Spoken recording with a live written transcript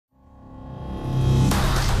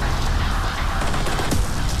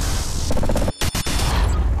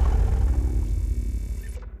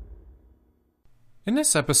In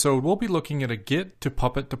this episode, we'll be looking at a Git to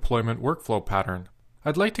Puppet deployment workflow pattern.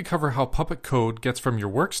 I'd like to cover how Puppet code gets from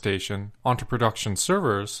your workstation onto production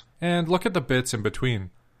servers, and look at the bits in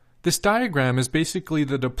between. This diagram is basically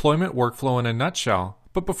the deployment workflow in a nutshell,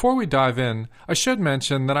 but before we dive in, I should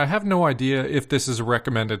mention that I have no idea if this is a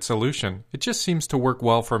recommended solution. It just seems to work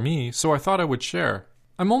well for me, so I thought I would share.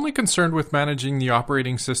 I'm only concerned with managing the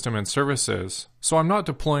operating system and services, so I'm not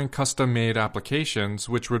deploying custom-made applications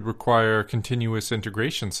which would require continuous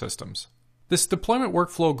integration systems. This deployment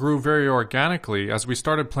workflow grew very organically as we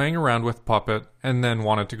started playing around with Puppet and then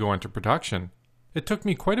wanted to go into production. It took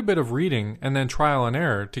me quite a bit of reading and then trial and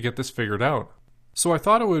error to get this figured out. So I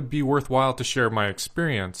thought it would be worthwhile to share my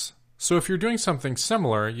experience. So if you're doing something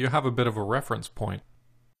similar, you have a bit of a reference point.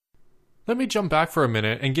 Let me jump back for a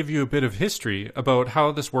minute and give you a bit of history about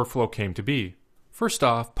how this workflow came to be. First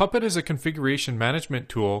off, Puppet is a configuration management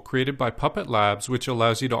tool created by Puppet Labs which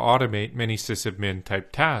allows you to automate many sysadmin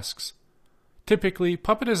type tasks. Typically,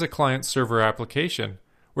 Puppet is a client-server application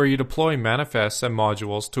where you deploy manifests and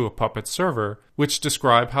modules to a Puppet server which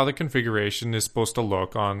describe how the configuration is supposed to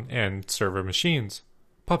look on end server machines.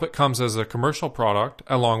 Puppet comes as a commercial product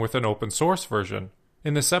along with an open source version.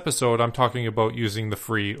 In this episode, I'm talking about using the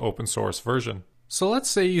free open source version. So let's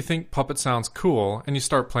say you think Puppet sounds cool and you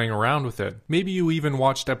start playing around with it. Maybe you even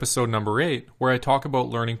watched episode number 8 where I talk about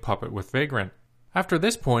learning Puppet with Vagrant. After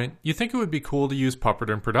this point, you think it would be cool to use Puppet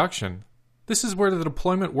in production. This is where the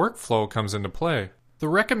deployment workflow comes into play. The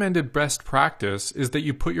recommended best practice is that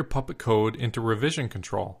you put your Puppet code into revision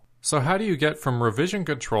control. So how do you get from revision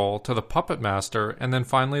control to the Puppet master and then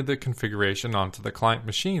finally the configuration onto the client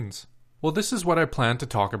machines? Well, this is what I plan to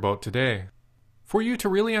talk about today. For you to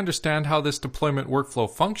really understand how this deployment workflow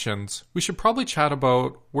functions, we should probably chat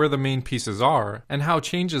about where the main pieces are and how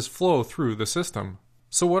changes flow through the system.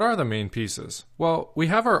 So what are the main pieces? Well, we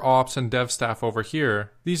have our ops and dev staff over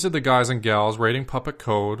here. These are the guys and gals writing Puppet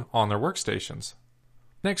code on their workstations.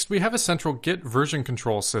 Next, we have a central Git version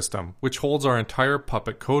control system, which holds our entire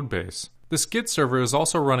Puppet code base. This Git server is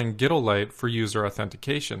also running Gitolite for user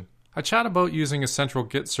authentication. I chat about using a central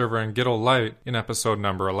Git server in Gitolite in episode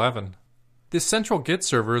number 11. This central Git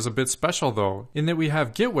server is a bit special though, in that we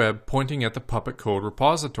have GitWeb pointing at the Puppet code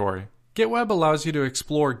repository. GitWeb allows you to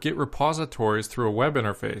explore Git repositories through a web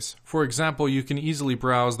interface. For example, you can easily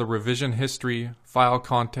browse the revision history, file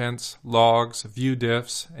contents, logs, view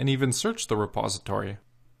diffs, and even search the repository.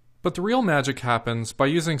 But the real magic happens by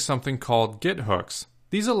using something called Git hooks.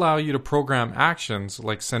 These allow you to program actions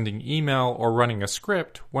like sending email or running a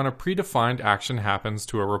script when a predefined action happens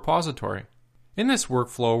to a repository. In this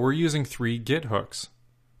workflow, we're using 3 Git hooks.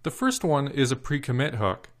 The first one is a pre-commit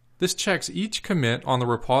hook. This checks each commit on the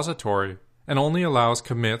repository and only allows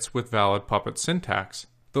commits with valid Puppet syntax.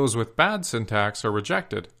 Those with bad syntax are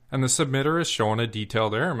rejected, and the submitter is shown a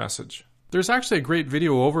detailed error message. There's actually a great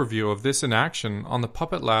video overview of this in action on the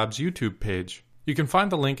Puppet Labs YouTube page. You can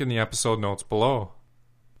find the link in the episode notes below.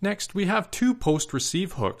 Next, we have 2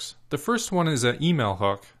 post-receive hooks. The first one is an email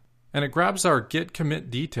hook, and it grabs our Git commit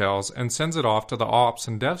details and sends it off to the ops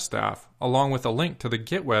and dev staff, along with a link to the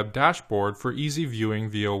GitWeb dashboard for easy viewing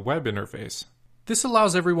via web interface. This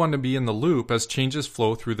allows everyone to be in the loop as changes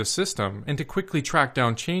flow through the system and to quickly track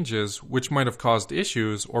down changes which might have caused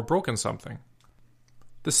issues or broken something.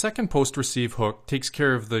 The second post-receive hook takes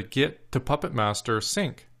care of the Git to Puppet master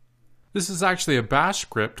sync. This is actually a bash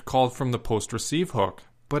script called from the post-receive hook,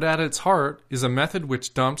 but at its heart is a method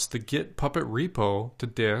which dumps the Git Puppet repo to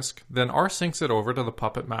disk, then rsyncs it over to the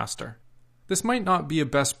Puppet master. This might not be a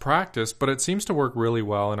best practice, but it seems to work really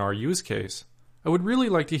well in our use case. I would really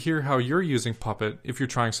like to hear how you're using Puppet if you're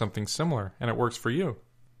trying something similar and it works for you.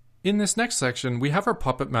 In this next section, we have our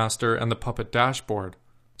Puppet master and the Puppet dashboard.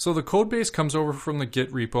 So the codebase comes over from the Git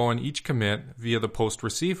repo on each commit via the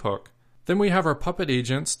post-receive hook. Then we have our Puppet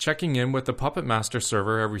agents checking in with the Puppet master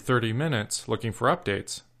server every 30 minutes looking for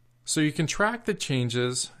updates. So you can track the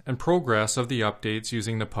changes and progress of the updates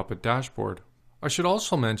using the Puppet dashboard. I should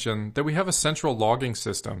also mention that we have a central logging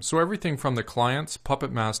system, so everything from the clients,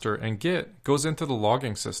 Puppet master, and Git goes into the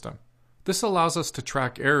logging system. This allows us to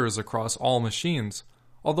track errors across all machines,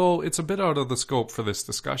 although it's a bit out of the scope for this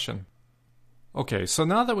discussion. Okay, so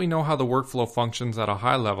now that we know how the workflow functions at a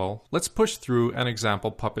high level, let's push through an example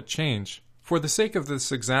Puppet change. For the sake of this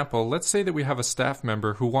example, let's say that we have a staff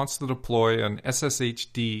member who wants to deploy an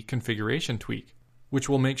SSHD configuration tweak, which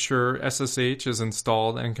will make sure SSH is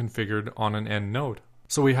installed and configured on an end node.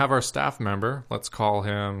 So we have our staff member, let's call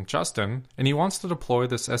him Justin, and he wants to deploy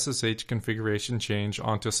this SSH configuration change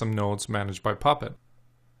onto some nodes managed by Puppet.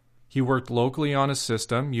 He worked locally on his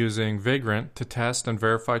system using Vagrant to test and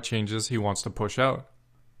verify changes he wants to push out.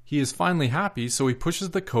 He is finally happy, so he pushes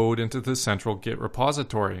the code into the central Git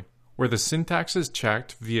repository, where the syntax is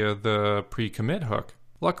checked via the pre-commit hook.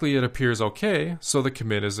 Luckily it appears okay, so the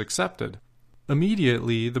commit is accepted.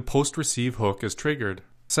 Immediately, the post-receive hook is triggered,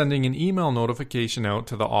 sending an email notification out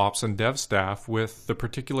to the ops and dev staff with the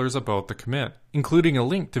particulars about the commit, including a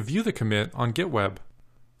link to view the commit on GitWeb.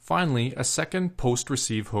 Finally, a second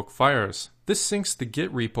post-receive hook fires. This syncs the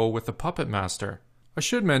Git repo with the Puppet master. I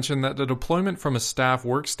should mention that the deployment from a staff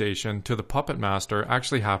workstation to the Puppet master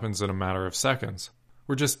actually happens in a matter of seconds.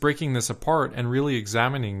 We're just breaking this apart and really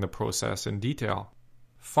examining the process in detail.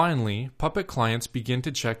 Finally, Puppet clients begin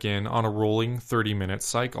to check in on a rolling 30-minute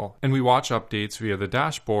cycle, and we watch updates via the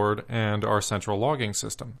dashboard and our central logging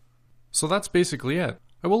system. So that's basically it.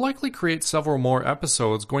 I will likely create several more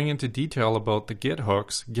episodes going into detail about the Git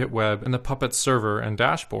hooks, GitWeb, and the Puppet server and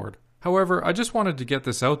dashboard. However, I just wanted to get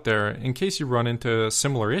this out there in case you run into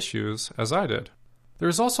similar issues as I did. There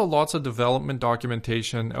is also lots of development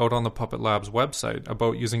documentation out on the Puppet Labs website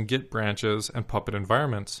about using Git branches and Puppet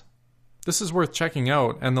environments. This is worth checking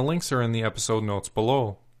out, and the links are in the episode notes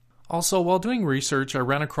below. Also, while doing research, I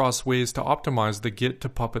ran across ways to optimize the Git to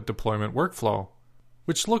Puppet deployment workflow,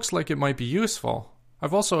 which looks like it might be useful.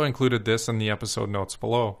 I've also included this in the episode notes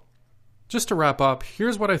below. Just to wrap up,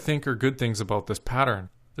 here's what I think are good things about this pattern.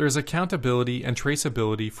 There is accountability and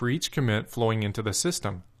traceability for each commit flowing into the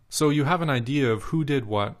system, so you have an idea of who did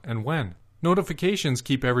what and when. Notifications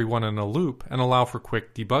keep everyone in a loop and allow for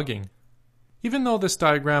quick debugging. Even though this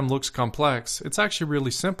diagram looks complex, it's actually really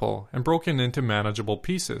simple and broken into manageable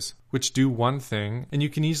pieces, which do one thing and you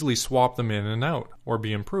can easily swap them in and out or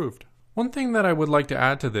be improved. One thing that I would like to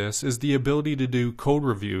add to this is the ability to do code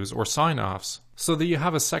reviews or sign-offs, so that you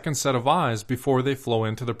have a second set of eyes before they flow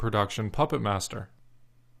into the production Puppet master.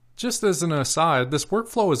 Just as an aside, this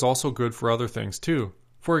workflow is also good for other things too.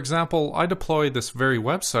 For example, I deployed this very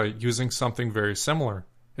website using something very similar,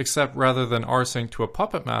 except rather than rsync to a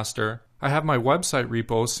Puppet master, I have my website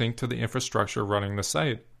repo synced to the infrastructure running the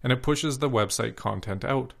site, and it pushes the website content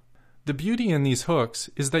out. The beauty in these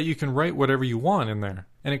hooks is that you can write whatever you want in there,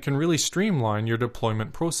 and it can really streamline your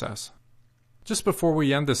deployment process. Just before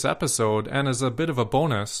we end this episode, and as a bit of a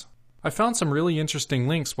bonus, I found some really interesting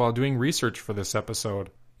links while doing research for this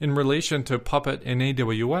episode, in relation to Puppet and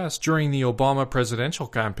AWS during the Obama presidential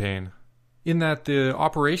campaign. In that the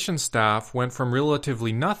operations staff went from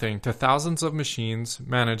relatively nothing to thousands of machines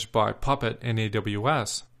managed by Puppet and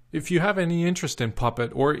AWS. If you have any interest in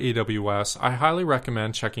Puppet or AWS, I highly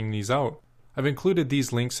recommend checking these out. I've included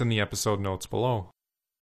these links in the episode notes below.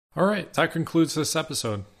 Alright, that concludes this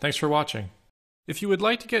episode. Thanks for watching. If you would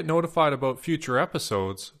like to get notified about future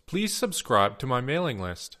episodes, please subscribe to my mailing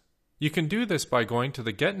list. You can do this by going to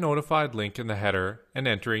the Get Notified link in the header and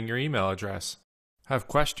entering your email address. Have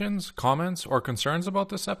questions, comments, or concerns about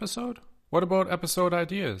this episode? What about episode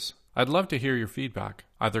ideas? I'd love to hear your feedback,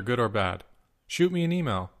 either good or bad. Shoot me an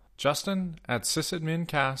email,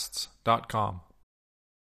 justin@sysadmincasts.com.